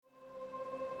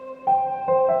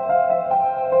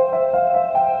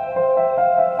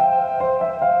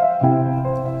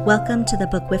Welcome to the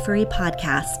Bookwifery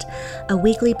Podcast, a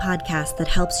weekly podcast that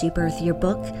helps you birth your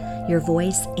book, your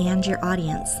voice, and your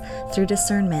audience through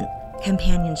discernment,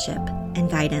 companionship,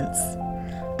 and guidance.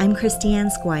 I'm Christiane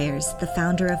Squires, the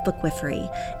founder of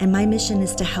Bookwifery, and my mission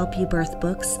is to help you birth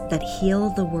books that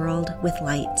heal the world with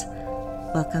light.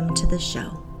 Welcome to the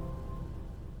show.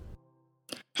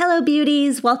 Hello,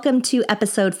 beauties. Welcome to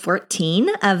episode 14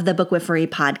 of the Bookwifery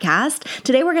podcast.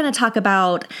 Today, we're going to talk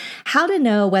about how to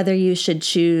know whether you should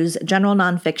choose general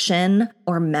nonfiction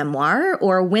or memoir,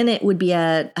 or when it would be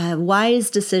a wise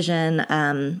decision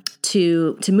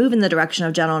to move in the direction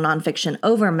of general nonfiction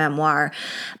over memoir.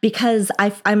 Because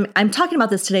I'm talking about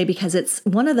this today because it's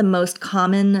one of the most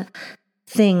common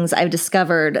things I've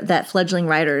discovered that fledgling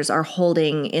writers are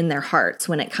holding in their hearts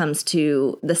when it comes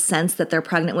to the sense that they're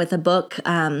pregnant with a book.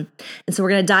 And so we're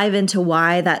going to dive into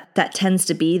why that tends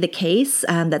to be the case,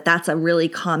 that's a really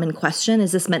common question.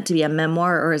 Is this meant to be a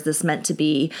memoir, or is this meant to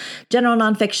be general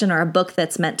nonfiction, or a book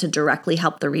that's meant to directly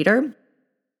help the reader?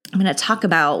 I'm going to talk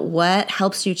about what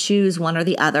helps you choose one or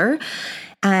the other.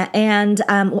 And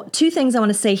two things I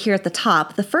want to say here at the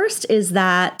top. The first is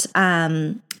that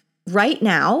right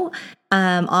now,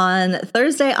 on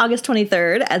Thursday, August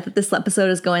 23rd, as this episode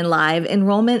is going live,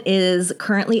 enrollment is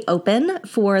currently open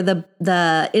for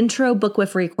the intro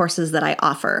Bookwifery courses that I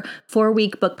offer.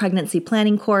 4-week book pregnancy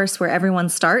planning course where everyone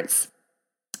starts,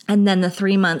 and then the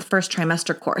 3-month first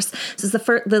trimester course.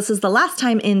 This is the last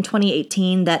time in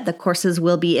 2018 that the courses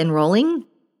will be enrolling.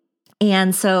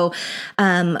 And so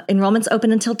enrollment's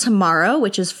open until tomorrow,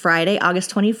 which is Friday,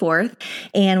 August 24th.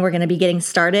 And we're going to be getting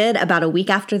started about a week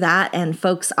after that. And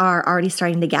folks are already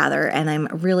starting to gather. And I'm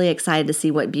really excited to see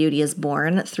what beauty is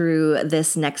born through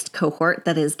this next cohort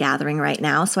that is gathering right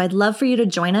now. So I'd love for you to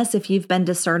join us if you've been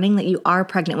discerning that you are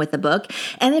pregnant with the book.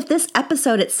 And if this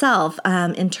episode itself,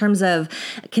 in terms of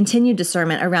continued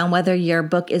discernment around whether your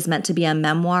book is meant to be a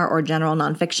memoir or general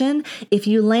nonfiction, if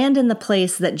you land in the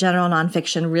place that general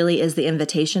nonfiction really is the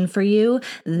invitation for you,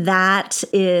 that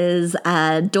is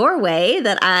a doorway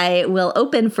that I will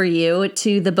open for you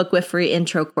to the Bookwifery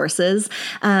intro courses,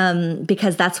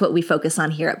 because that's what we focus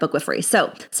on here at Bookwifery.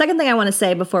 So, second thing I want to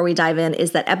say before we dive in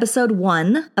is that episode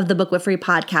 1 of the Bookwifery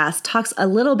podcast talks a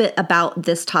little bit about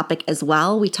this topic as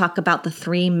well. We talk about the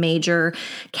 3 major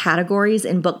categories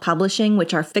in book publishing,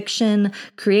 which are fiction,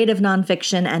 creative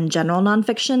nonfiction, and general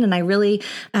nonfiction. And I really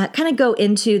kind of go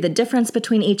into the difference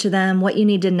between each of them, what you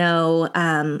need to know,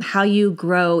 how you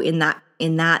grow in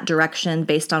that direction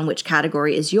based on which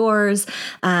category is yours.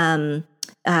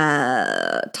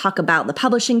 Talk about the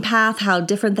publishing path, how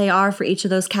different they are for each of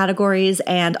those categories,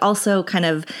 and also kind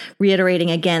of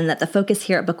reiterating again that the focus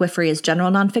here at Bookwifery is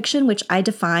general nonfiction, which I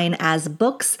define as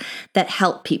books that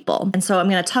help people. And so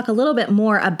I'm going to talk a little bit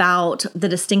more about the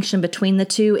distinction between the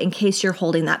two in case you're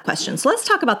holding that question. So let's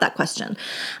talk about that question.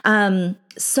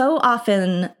 So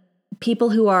often, people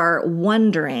who are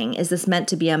wondering, is this meant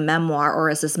to be a memoir, or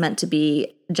is this meant to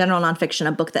be general nonfiction,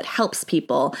 a book that helps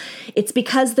people? It's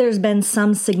because there's been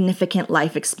some significant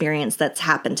life experience that's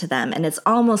happened to them. And it's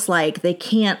almost like they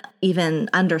can't even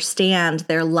understand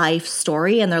their life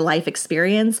story and their life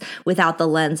experience without the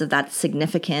lens of that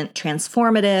significant,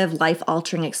 transformative,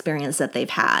 life-altering experience that they've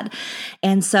had.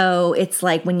 And so it's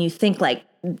like when you think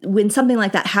when something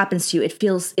like that happens to you, it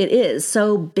is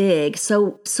so big,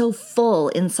 so full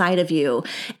inside of you.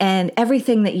 And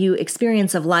everything that you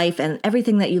experience of life and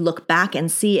everything that you look back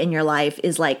and see in your life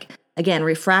is again,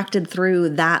 refracted through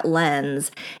that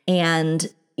lens. And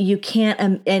you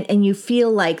can't, and you feel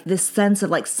like this sense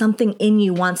of something in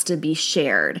you wants to be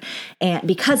shared, and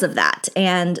because of that.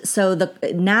 And so the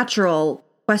natural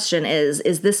question is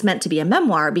this meant to be a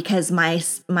memoir? Because my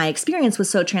experience was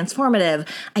so transformative.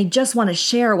 I just want to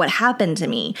share what happened to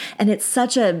me. And it's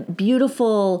such a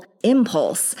beautiful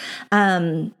impulse.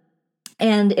 And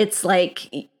it's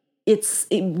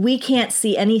we can't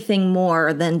see anything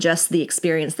more than just the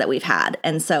experience that we've had.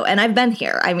 And I've been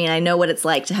here. I mean, I know what it's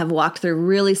like to have walked through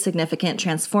really significant,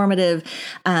 transformative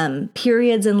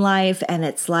periods in life. And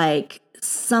it's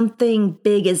something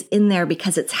big is in there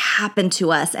because it's happened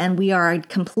to us and we are a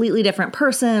completely different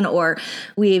person, or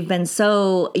we've been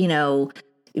so,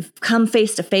 we've come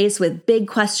face to face with big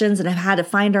questions and have had to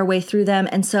find our way through them.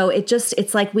 And so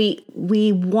it's like we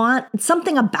want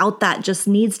something about that.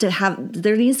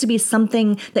 There needs to be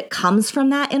something that comes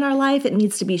from that in our life. It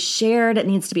needs to be shared. It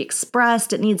needs to be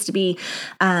expressed. It needs to be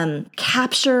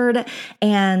captured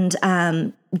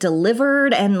and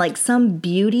delivered, and some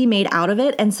beauty made out of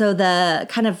it. And so the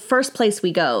kind of first place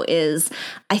we go is,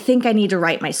 I think I need to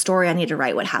write my story. I need to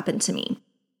write what happened to me.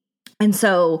 And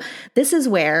so this is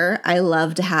where I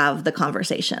love to have the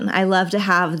conversation. I love to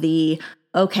have the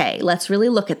okay, let's really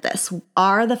look at this.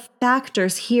 Are the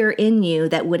factors here in you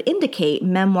that would indicate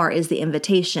memoir is the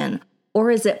invitation?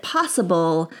 Or is it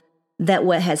possible that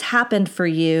what has happened for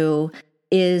you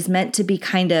is meant to be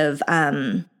kind of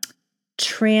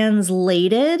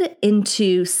translated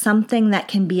into something that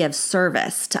can be of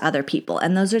service to other people?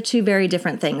 And those are two very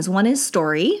different things. One is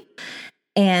story,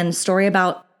 and story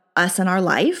about us and our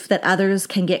life that others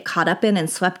can get caught up in and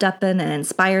swept up in and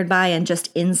inspired by and just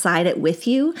inside it with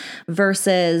you,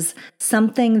 versus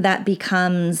something that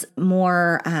becomes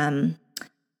more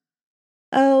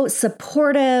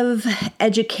supportive,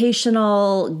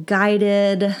 educational,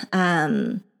 guided,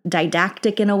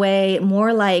 didactic in a way,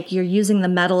 more like you're using the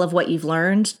metal of what you've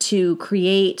learned to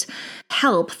create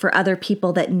help for other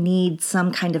people that need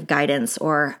some kind of guidance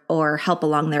or help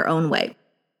along their own way.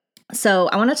 So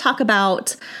I want to talk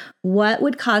about what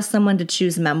would cause someone to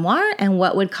choose memoir and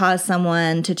what would cause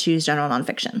someone to choose general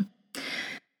nonfiction.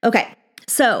 Okay,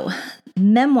 so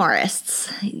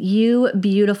memoirists, you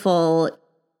beautiful,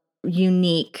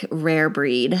 unique, rare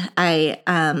breed.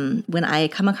 When I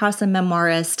come across a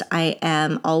memoirist, I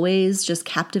am always just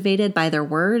captivated by their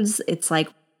words. It's like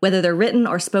whether they're written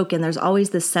or spoken, there's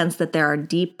always this sense that there are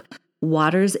deep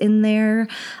waters in there.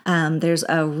 There's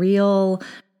a real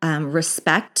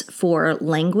respect for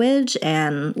language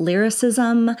and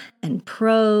lyricism and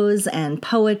prose and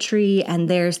poetry, and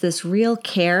there's this real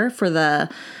care for the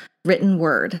written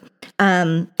word.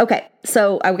 Okay,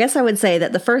 so I guess I would say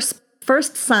that the first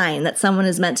sign that someone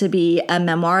is meant to be a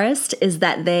memoirist is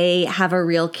that they have a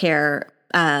real care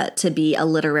to be a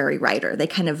literary writer. They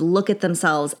kind of look at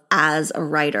themselves as a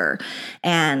writer,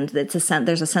 and there's a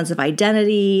sense of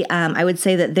identity. I would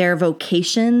say that their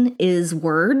vocation is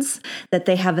words, that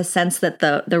they have a sense that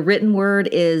the written word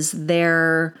is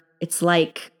it's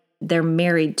like they're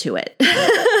married to it.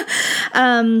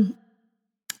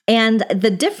 And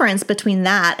the difference between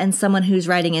that and someone who's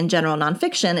writing in general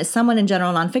nonfiction is someone in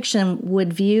general nonfiction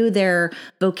would view their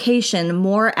vocation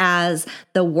more as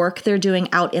the work they're doing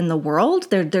out in the world.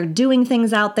 They're doing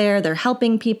things out there. They're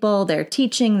helping people. They're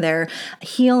teaching. They're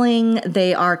healing.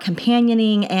 They are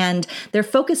companioning. And their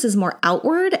focus is more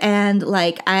outward and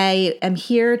like, I am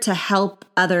here to help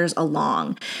others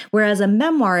along. Whereas a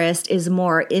memoirist is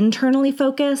more internally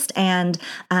focused and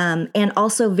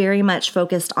also very much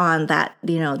focused on that,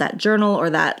 that journal or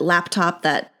that laptop,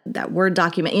 that Word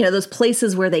document, those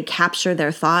places where they capture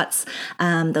their thoughts,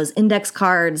 those index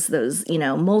cards, those,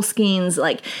 Moleskines,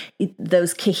 like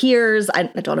those Kahirs. I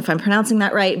don't know if I'm pronouncing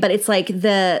that right, but it's like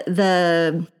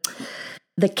the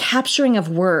capturing of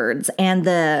words and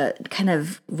the kind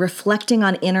of reflecting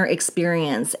on inner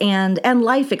experience and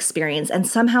life experience and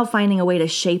somehow finding a way to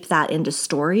shape that into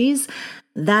stories.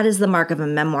 That is the mark of a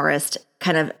memoirist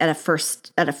kind of at a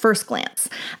first glance.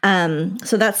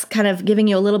 So that's kind of giving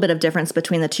you a little bit of difference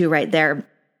between the two right there.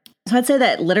 So I'd say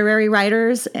that literary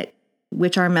writers,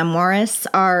 which are memoirists,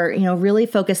 are, really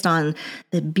focused on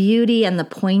the beauty and the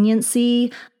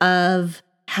poignancy of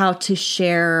how to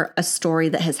share a story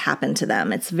that has happened to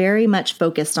them. It's very much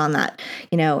focused on that,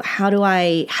 how do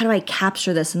I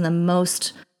capture this in the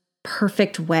most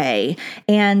perfect way?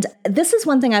 And this is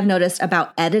one thing I've noticed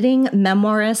about editing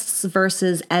memoirists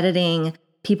versus editing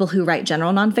people who write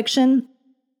general nonfiction.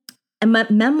 And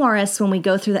memoirists, when we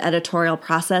go through the editorial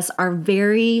process, are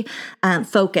very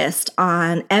focused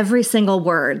on every single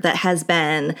word that has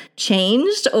been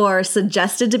changed or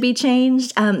suggested to be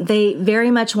changed. They very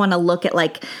much want to look at,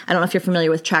 like, I don't know if you're familiar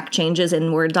with track changes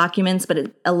in Word documents, but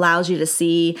it allows you to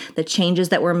see the changes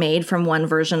that were made from one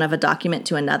version of a document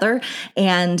to another.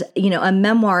 And, a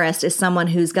memoirist is someone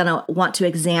who's going to want to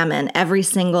examine every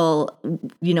single,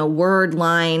 word,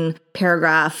 line,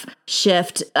 paragraph,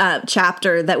 shift,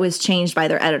 chapter that was changed by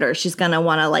their editor. She's going to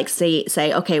want to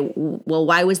say, okay, well,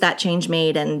 why was that change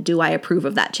made? And do I approve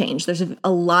of that change? There's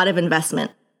a lot of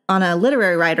investment on a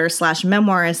literary writer /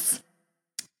 memoirist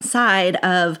side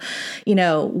of,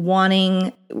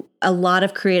 wanting a lot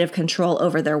of creative control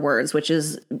over their words, which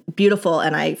is beautiful.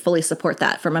 And I fully support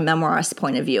that from a memoirist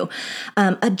point of view.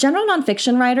 A general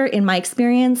nonfiction writer, in my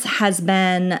experience, has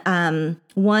been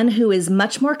one who is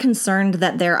much more concerned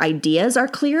that their ideas are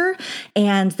clear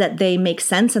and that they make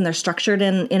sense and they're structured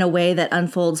in a way that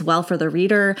unfolds well for the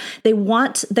reader. They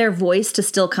want their voice to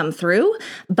still come through,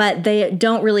 but they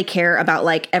don't really care about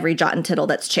like every jot and tittle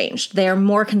that's changed. They are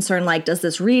more concerned, like, does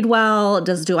this read well?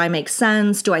 Do I make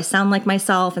sense? Do I sound like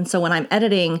myself? And so when I'm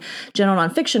editing general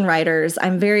nonfiction writers,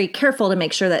 I'm very careful to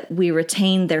make sure that we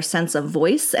retain their sense of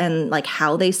voice and like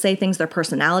how they say things, their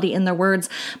personality in their words.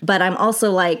 But I'm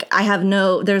also like,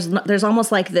 there's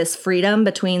almost like this freedom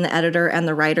between the editor and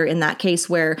the writer in that case,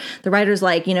 where the writer's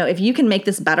like, if you can make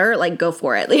this better, like go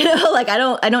for it. Like I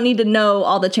don't need to know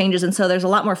all the changes. And so there's a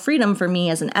lot more freedom for me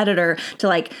as an editor to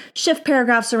like shift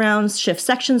paragraphs around, shift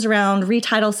sections around,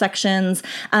 retitle sections.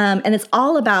 And it's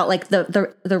all about like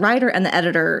the writer and the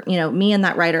editor, me and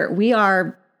that writer,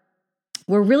 we're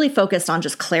really focused on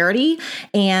just clarity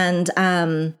and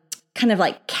kind of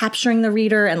like capturing the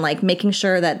reader and like making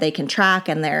sure that they can track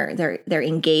and they're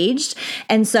engaged.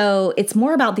 And so it's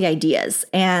more about the ideas.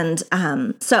 And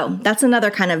so that's another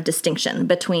kind of distinction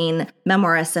between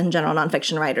memoirists and general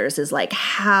nonfiction writers, is like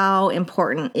how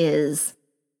important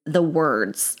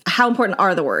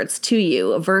are the words to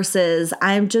you versus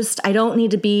I don't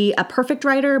need to be a perfect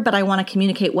writer, but I want to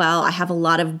communicate well. I have a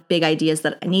lot of big ideas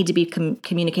that need to be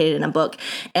communicated in a book,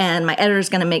 and my editor is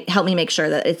going to help me make sure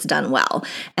that it's done well.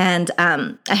 And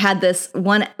I had this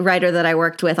one writer that I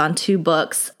worked with on 2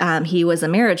 books. He was a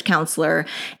marriage counselor,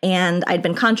 and I'd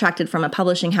been contracted from a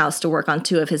publishing house to work on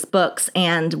 2 of his books.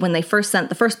 And when they first sent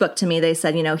the first book to me, they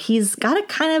said, he's got a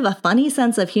kind of a funny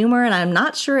sense of humor, and I'm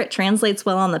not sure it translates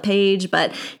well on the page,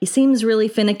 but he seems really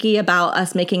finicky about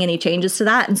us making any changes to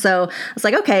that. And so I was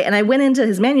like, okay. And I went into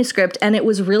his manuscript and it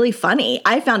was really funny.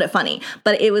 I found it funny,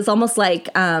 but it was almost like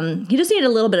he just needed a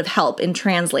little bit of help in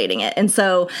translating it. And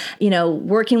so,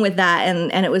 working with that,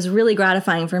 and it was really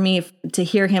gratifying for me to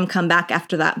hear him come back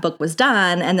after that book was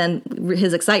done, and then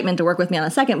his excitement to work with me on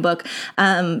a second book,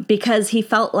 because he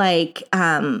felt like,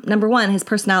 number one, his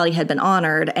personality had been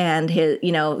honored and his,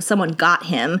 someone got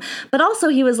him, but also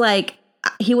he was like,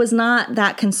 he was not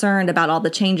that concerned about all the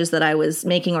changes that I was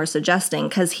making or suggesting,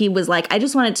 because he was like, I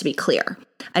just want it to be clear.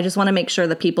 I just want to make sure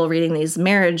the people reading these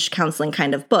marriage counseling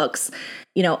kind of books,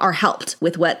 are helped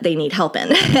with what they need help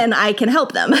in, and I can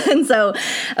help them. And so,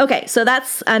 okay, so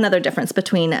that's another difference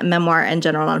between memoir and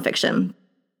general nonfiction.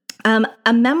 A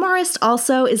memoirist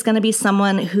also is going to be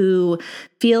someone who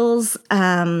feels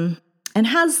and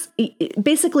has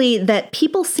basically that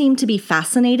people seem to be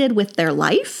fascinated with their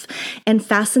life and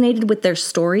fascinated with their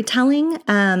storytelling.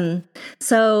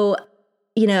 So,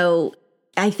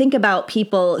 I think about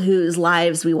people whose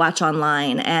lives we watch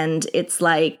online, and it's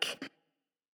like,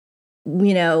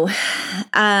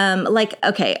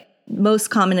 okay, most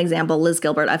common example, Liz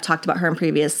Gilbert. I've talked about her in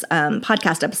previous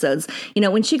podcast episodes.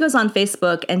 When she goes on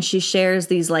Facebook and she shares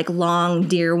these like long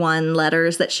Dear One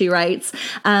letters that she writes,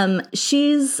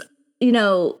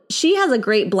 she has a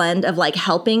great blend of like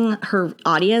helping her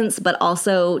audience, but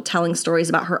also telling stories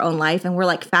about her own life. And we're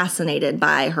like fascinated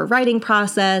by her writing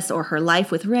process, or her life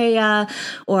with Rhea,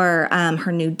 or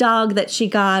her new dog that she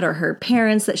got, or her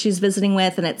parents that she's visiting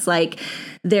with. And it's like,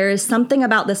 there is something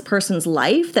about this person's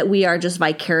life that we are just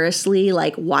vicariously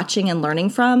like watching and learning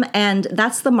from. And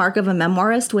that's the mark of a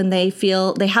memoirist, when they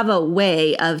feel they have a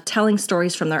way of telling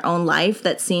stories from their own life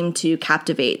that seem to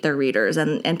captivate their readers,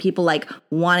 and people like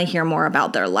want to hear more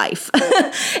about their life.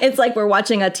 It's like we're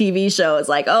watching a TV show. It's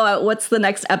like, oh, what's the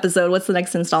next episode? What's the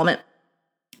next installment?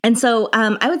 And so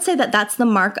I would say that that's the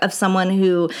mark of someone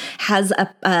who has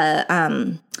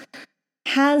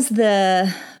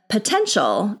the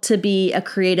potential to be a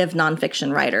creative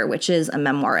nonfiction writer, which is a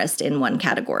memoirist in one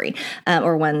category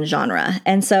or one genre.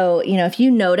 And so, if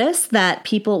you notice that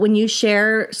people, when you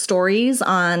share stories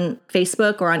on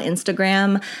Facebook or on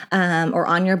Instagram or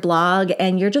on your blog,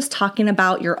 and you're just talking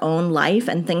about your own life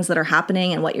and things that are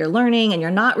happening and what you're learning, and you're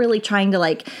not really trying to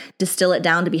like distill it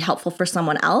down to be helpful for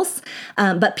someone else,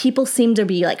 but people seem to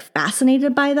be like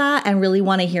fascinated by that and really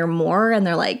want to hear more. And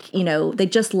they're like, they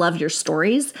just love your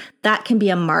stories. That can be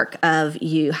a mark of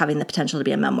you having the potential to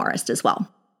be a memoirist as well.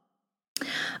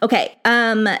 Okay,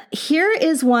 here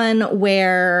is one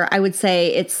where I would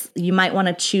say you might want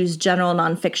to choose general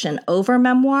nonfiction over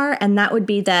memoir, and that would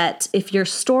be that if your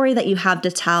story that you have to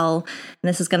tell, and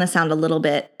this is going to sound a little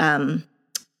bit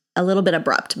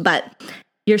abrupt, but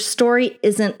your story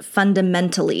isn't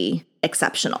fundamentally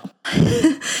exceptional.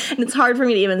 And it's hard for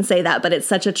me to even say that, but it's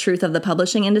such a truth of the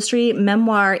publishing industry.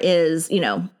 Memoir is,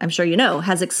 I'm sure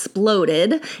has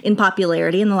exploded in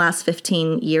popularity in the last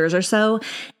 15 years or so.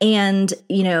 And,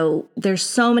 there's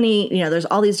so many, there's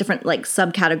all these different like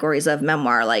subcategories of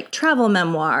memoir, like travel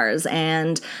memoirs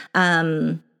and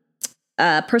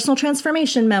personal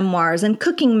transformation memoirs and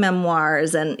cooking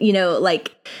memoirs and,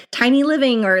 like tiny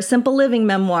living or simple living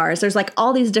memoirs. There's like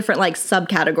all these different like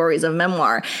subcategories of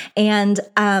memoir. And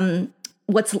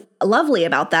what's lovely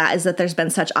about that is that there's been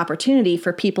such opportunity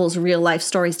for people's real life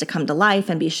stories to come to life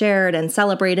and be shared and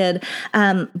celebrated.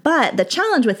 But the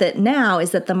challenge with it now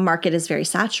is that the market is very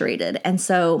saturated. And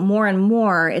so more and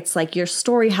more, it's like your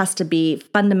story has to be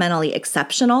fundamentally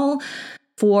exceptional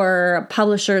for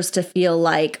publishers to feel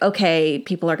like, okay,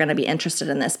 people are going to be interested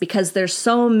in this, because there's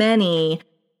so many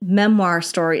memoir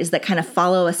stories that kind of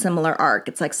follow a similar arc.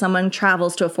 It's like someone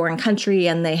travels to a foreign country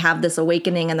and they have this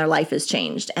awakening and their life is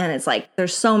changed. And it's like,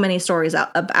 there's so many stories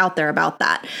out there about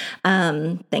that.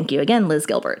 Thank you again, Liz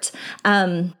Gilbert.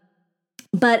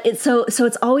 But it's so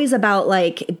it's always about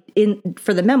like,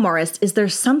 for the memoirist, is there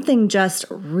something just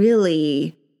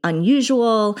really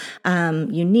unusual,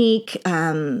 unique,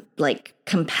 like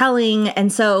compelling.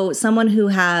 And so someone who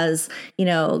has,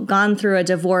 gone through a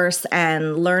divorce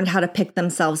and learned how to pick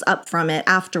themselves up from it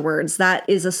afterwards, that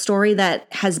is a story that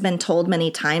has been told many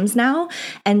times now.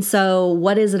 And so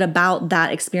what is it about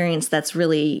that experience that's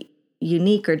really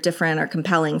unique or different or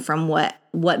compelling from what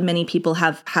many people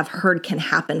have heard can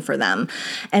happen for them?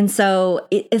 And so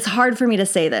it's hard for me to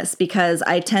say this because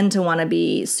I tend to want to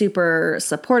be super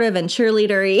supportive and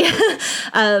cheerleadery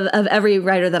of every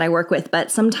writer that I work with.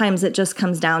 But sometimes it just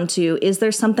comes down to, is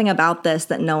there something about this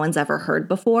that no one's ever heard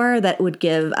before that would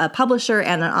give a publisher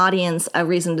and an audience a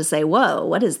reason to say, whoa,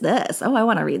 what is this? Oh, I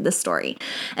want to read this story.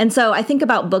 And so I think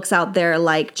about books out there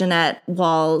like Jeanette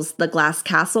Wall's The Glass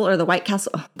Castle or The White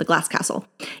Castle, The Glass Castle,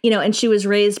 and she was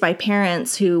raised by parents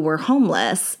who were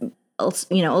homeless,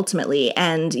 ultimately.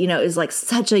 And, it was like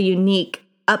such a unique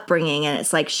upbringing. And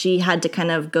it's like she had to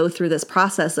kind of go through this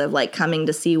process of like coming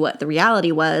to see what the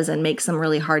reality was and make some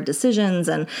really hard decisions.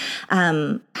 And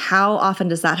how often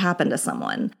does that happen to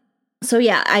someone? So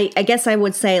yeah, I guess I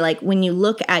would say, like, when you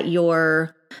look at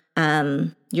your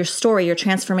story, your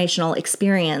transformational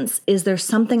experience, is there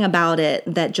something about it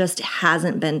that just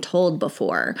hasn't been told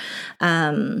before?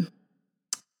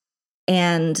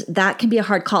 And that can be a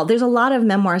hard call. There's a lot of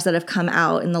memoirs that have come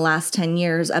out in the last 10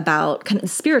 years about kind of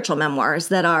spiritual memoirs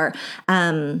that are,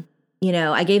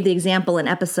 I gave the example in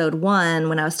episode 1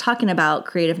 when I was talking about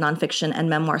creative nonfiction and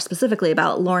memoir, specifically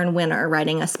about Lauren Winner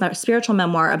writing a spiritual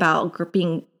memoir about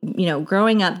being,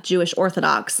 growing up Jewish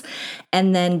Orthodox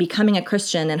and then becoming a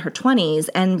Christian in her 20s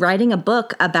and writing a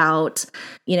book about,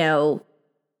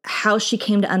 how she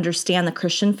came to understand the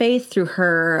Christian faith through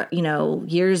her,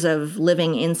 years of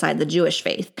living inside the Jewish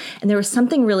faith. And there was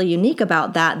something really unique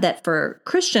about that for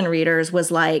Christian readers was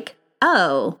like,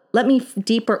 oh, let me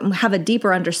have a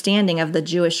deeper understanding of the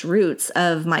Jewish roots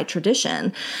of my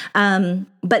tradition.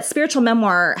 But spiritual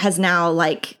memoir has now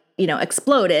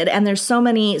exploded. And there's so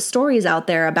many stories out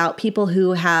there about people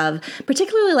who have,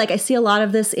 particularly I see a lot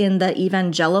of this in the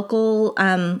evangelical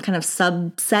kind of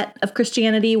subset of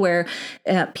Christianity, where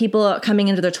people are coming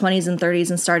into their 20s and 30s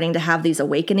and starting to have these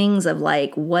awakenings of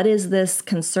like, what is this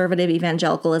conservative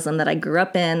evangelicalism that I grew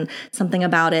up in? Something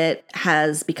about it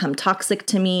has become toxic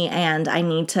to me, and I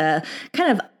need to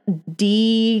kind of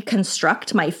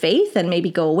deconstruct my faith and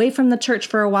maybe go away from the church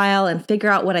for a while and figure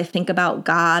out what I think about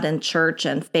God and church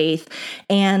and faith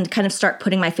and kind of start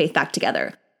putting my faith back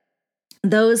together.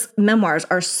 Those memoirs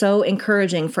are so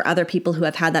encouraging for other people who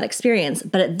have had that experience.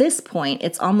 But at this point,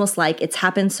 it's almost like it's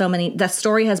happened that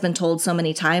story has been told so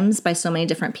many times by so many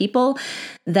different people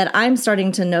that I'm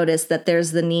starting to notice that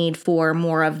there's the need for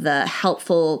more of the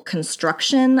helpful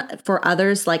construction for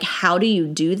others. Like, how do you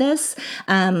do this?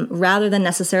 Rather than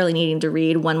necessarily needing to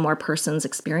read one more person's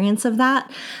experience of that.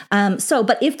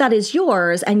 But if that is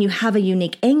yours and you have a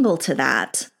unique angle to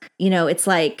that, it's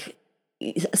like,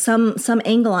 some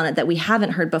angle on it that we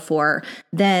haven't heard before,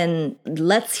 then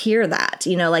let's hear that,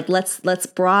 let's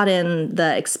broaden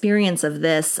the experience of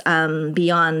this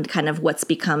beyond kind of what's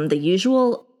become the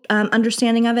usual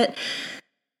understanding of it.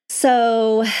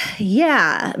 So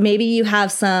yeah, maybe you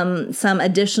have some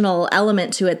additional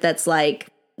element to it that's like,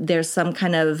 there's some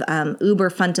kind of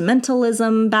uber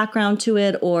fundamentalism background to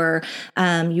it, or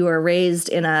you were raised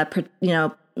in a,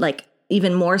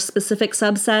 even more specific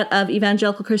subset of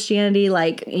evangelical Christianity,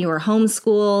 like you were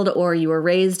homeschooled or you were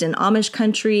raised in Amish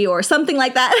country or something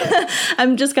like that.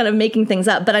 I'm just kind of making things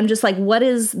up, but I'm just like, what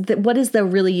is the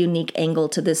really unique angle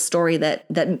to this story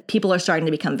that people are starting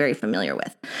to become very familiar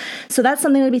with? So that's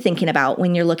something to be thinking about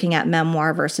when you're looking at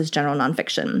memoir versus general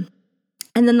nonfiction.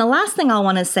 And then the last thing I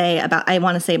want to say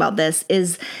about this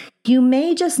is you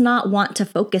may just not want to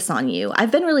focus on you.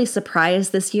 I've been really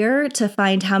surprised this year to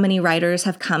find how many writers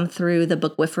have come through the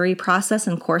bookwifery process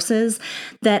and courses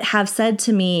that have said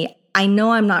to me, I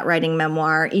know I'm not writing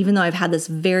memoir, even though I've had this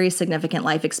very significant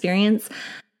life experience.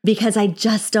 because I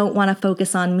just don't want to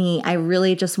focus on me. I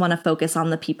really just want to focus on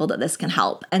the people that this can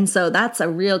help. And so that's a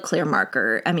real clear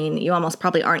marker. I mean, you almost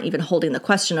probably aren't even holding the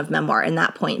question of memoir in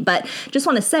that point, but just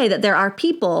want to say that there are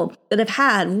people that have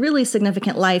had really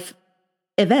significant life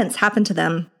events happen to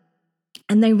them,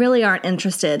 and they really aren't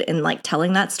interested in like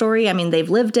telling that story. I mean, they've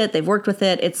lived it, they've worked with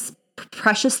it, it's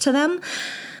precious to them,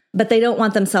 but they don't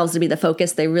want themselves to be the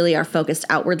focus. They really are focused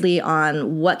outwardly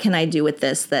on what can I do with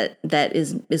this that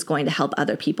is going to help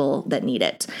other people that need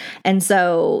it. And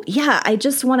so, yeah, I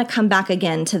just want to come back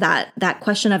again to that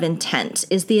question of intent.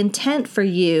 Is the intent for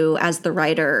you as the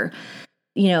writer,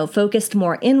 focused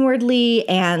more inwardly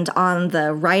and on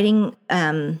the writing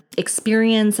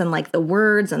experience and like the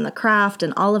words and the craft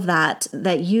and all of that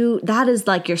is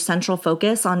like your central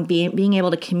focus on being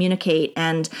able to communicate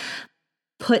and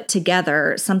put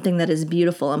together something that is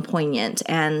beautiful and poignant,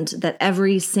 and that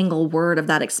every single word of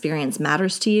that experience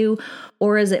matters to you?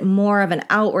 Or is it more of an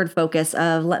outward focus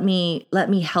of let me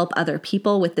help other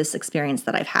people with this experience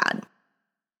that I've had?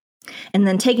 And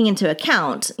then taking into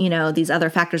account, these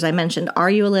other factors I mentioned, are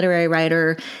you a literary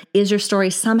writer? Is your story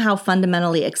somehow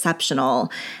fundamentally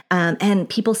exceptional? And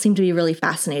people seem to be really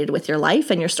fascinated with your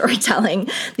life and your storytelling.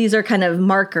 These are kind of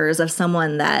markers of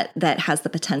someone that has the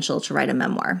potential to write a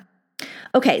memoir.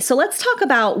 Okay, so let's talk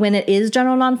about when it is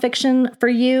general nonfiction for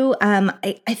you.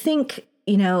 I think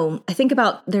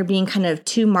about there being kind of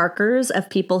two markers of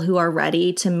people who are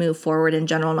ready to move forward in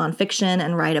general nonfiction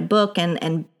and write a book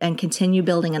and continue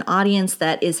building an audience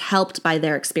that is helped by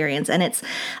their experience. And it's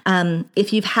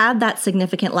if you've had that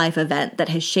significant life event that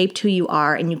has shaped who you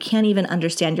are, and you can't even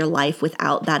understand your life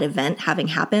without that event having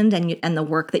happened and the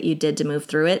work that you did to move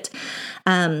through it.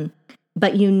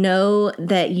 But you know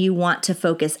that you want to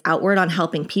focus outward on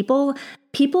helping people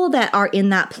that are in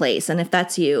that place. And if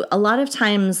that's you, a lot of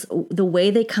times the way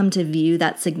they come to view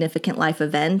that significant life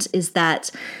event is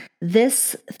that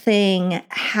this thing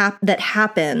that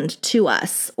happened to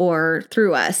us or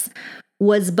through us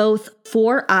was both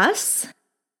for us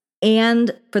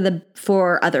and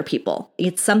for other people.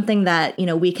 It's something that,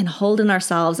 we can hold in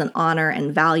ourselves and honor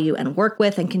and value and work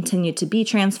with and continue to be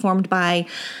transformed by.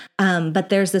 But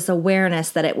there's this awareness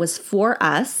that it was for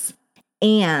us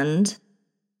and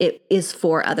it is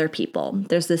for other people.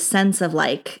 There's this sense of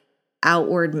like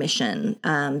outward mission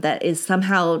that is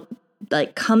somehow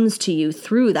like comes to you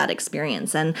through that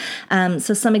experience. And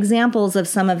so some examples of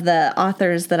some of the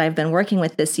authors that I've been working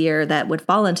with this year that would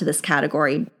fall into this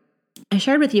category. I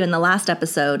shared with you in the last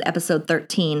episode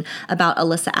 13, about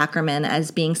Alyssa Ackerman as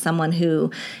being someone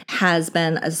who has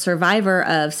been a survivor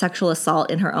of sexual assault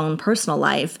in her own personal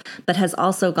life, but has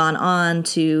also gone on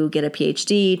to get a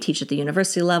PhD, teach at the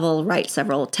university level, write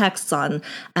several texts on,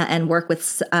 and work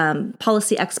with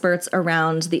policy experts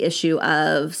around the issue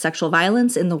of sexual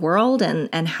violence in the world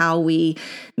and how we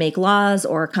make laws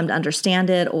or come to understand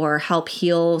it or help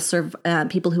heal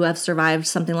people who have survived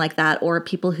something like that, or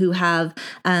people who have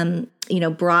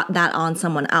brought that on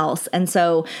someone else. And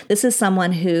so this is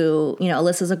someone who,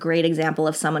 Alyssa's a great example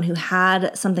of someone who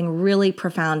had something really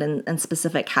profound and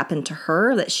specific happen to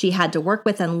her that she had to work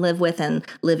with and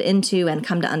live into and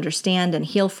come to understand and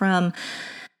heal from,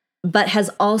 but has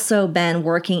also been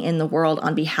working in the world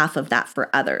on behalf of that for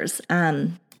others.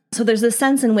 So there's this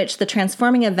sense in which the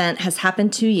transforming event has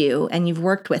happened to you and you've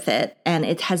worked with it, and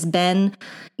it has been,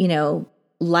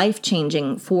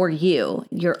 life-changing for you,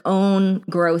 your own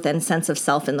growth and sense of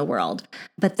self in the world.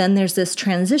 But then there's this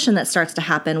transition that starts to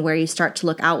happen where you start to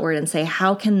look outward and say,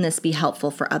 how can this be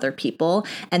helpful for other people?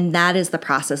 And that is the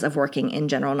process of working in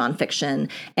general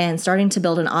nonfiction and starting to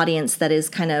build an audience that is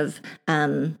kind of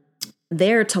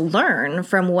there to learn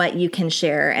from what you can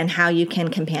share and how you can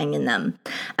companion them.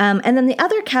 And then the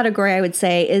other category I would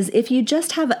say is if you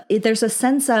just there's a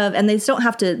sense of, and these don't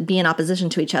have to be in opposition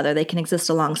to each other, they can exist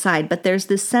alongside, but there's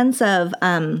this sense of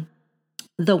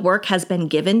the work has been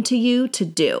given to you to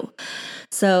do.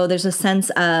 So there's a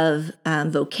sense of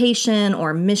vocation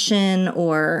or mission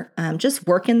or just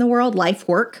work in the world, life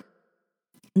work,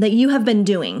 that you have been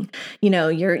doing.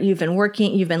 You've been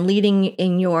working, you've been leading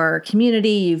in your community,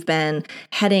 you've been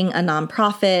heading a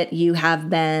nonprofit, you have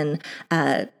been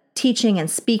teaching and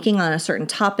speaking on a certain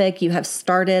topic, you have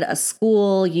started a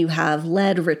school, you have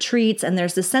led retreats, and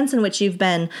there's this sense in which you've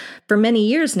been, for many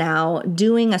years now,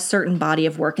 doing a certain body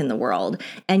of work in the world.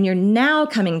 And you're now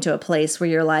coming to a place where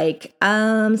you're like,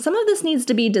 some of this needs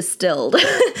to be distilled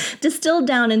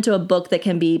down into a book that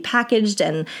can be packaged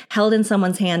and held in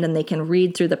someone's hand, and they can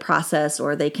read through the process,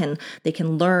 or they can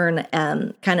learn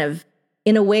kind of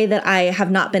in a way that I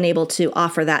have not been able to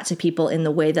offer that to people in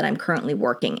the way that I'm currently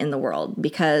working in the world,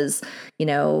 because,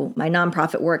 my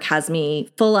nonprofit work has me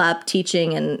full up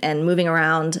teaching and moving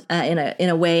around in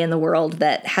a way in the world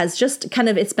that has just kind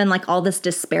of, it's been like all this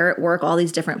disparate work, all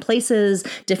these different places,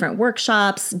 different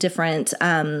workshops, different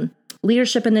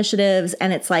leadership initiatives.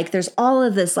 And it's like, there's all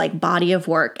of this like body of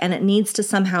work, and it needs to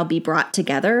somehow be brought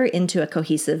together into a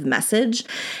cohesive message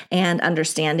and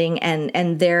understanding,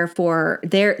 and therefore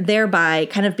thereby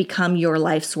kind of become your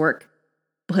life's work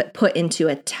put into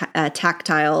a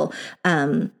tactile,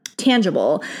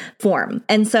 tangible form.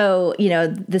 And so,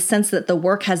 the sense that the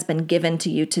work has been given to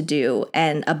you to do,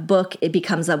 and a book, it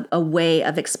becomes a way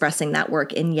of expressing that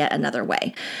work in yet another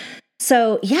way.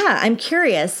 So yeah, I'm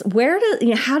curious,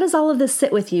 how does all of this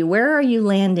sit with you? Where are you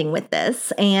landing with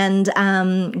this? And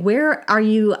where are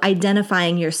you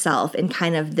identifying yourself in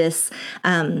kind of this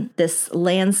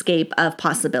landscape of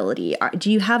possibility?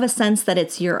 Do you have a sense that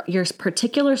it's your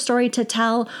particular story to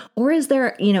tell? Or is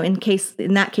there, in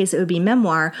that case, it would be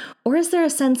memoir, or is there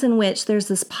a sense in which there's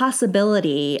this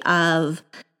possibility of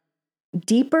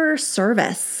deeper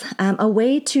service, a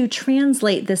way to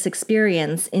translate this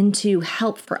experience into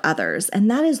help for others? And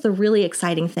that is the really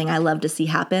exciting thing I love to see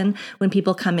happen when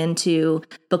people come into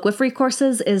Bookwifery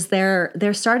courses, is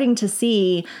they're starting to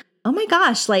see, oh my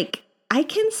gosh, like I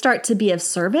can start to be of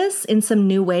service in some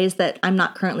new ways that I'm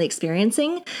not currently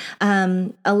experiencing,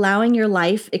 allowing your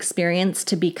life experience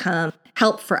to become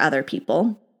help for other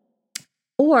people.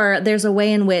 Or there's a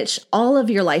way in which all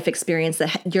of your life experience,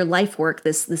 your life work,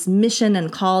 this mission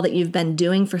and call that you've been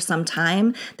doing for some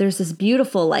time, there's this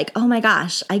beautiful like, oh my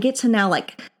gosh, I get to now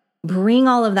like bring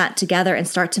all of that together and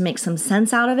start to make some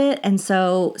sense out of it. And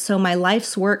so my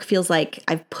life's work feels like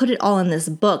I've put it all in this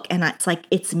book, and it's like,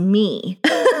 it's me.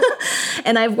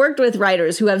 And I've worked with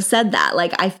writers who have said that,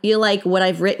 like, I feel like what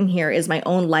I've written here is my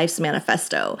own life's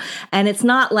manifesto. And it's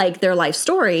not like their life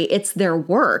story, it's their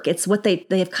work. It's what they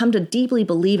have come to deeply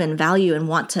believe and value and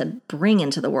want to bring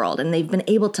into the world. And they've been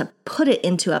able to put it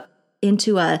into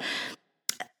a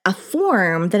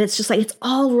form that it's just like, it's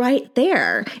all right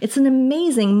there. It's an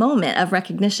amazing moment of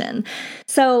recognition.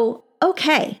 So,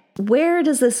 okay, where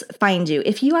does this find you?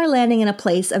 If you are landing in a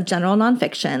place of general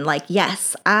nonfiction, like,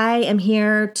 yes, I am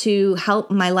here to help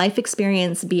my life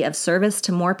experience be of service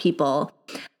to more people,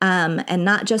 and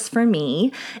not just for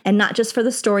me, and not just for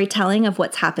the storytelling of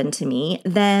what's happened to me,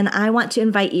 then I want to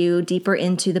invite you deeper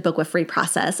into the Bookwifery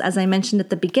process. As I mentioned at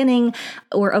the beginning,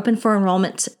 we're open for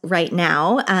enrollment right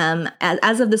now.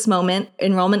 As of this moment,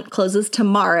 enrollment closes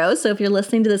tomorrow. So if you're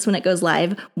listening to this when it goes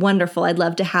live, wonderful. I'd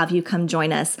love to have you come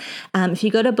join us. If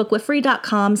you go to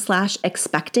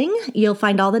bookwifery.com/expecting, you'll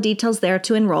find all the details there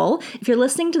to enroll. If you're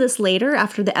listening to this later,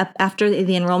 after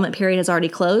the enrollment period has already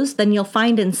closed, then you'll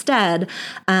find instead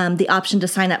the option to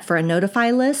sign up for a notify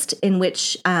list, in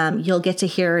which you'll get to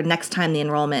hear next time the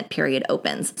enrollment period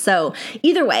opens. So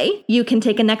either way, you can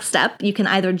take a next step. You can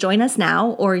either join us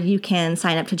now, or you can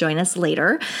sign up to join us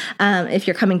later if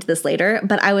you're coming to this later.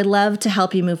 But I would love to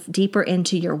help you move deeper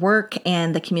into your work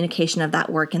and the communication of that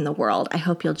work in the world. I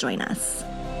hope you'll join us.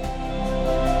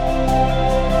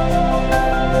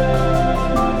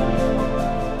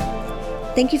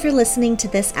 Thank you for listening to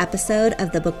this episode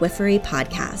of the Bookwifery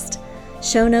podcast.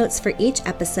 Show notes for each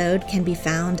episode can be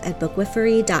found at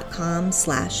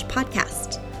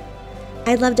bookwifery.com/podcast.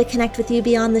 I'd love to connect with you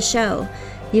beyond the show.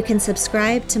 You can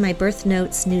subscribe to my Birth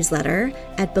Notes newsletter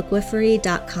at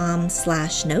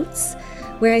bookwifery.com/notes,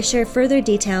 where I share further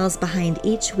details behind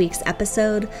each week's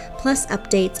episode, plus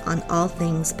updates on all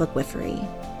things Bookwifery.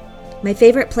 My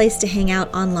favorite place to hang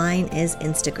out online is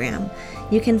Instagram.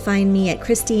 You can find me at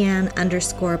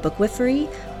Christiane_Bookwifery,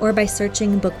 or by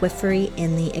searching Bookwifery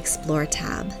in the Explore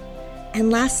tab.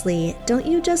 And lastly, don't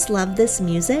you just love this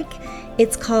music?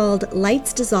 It's called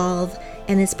Lights Dissolve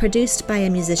and is produced by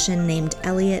a musician named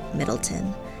Elliot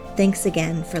Middleton. Thanks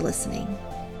again for listening.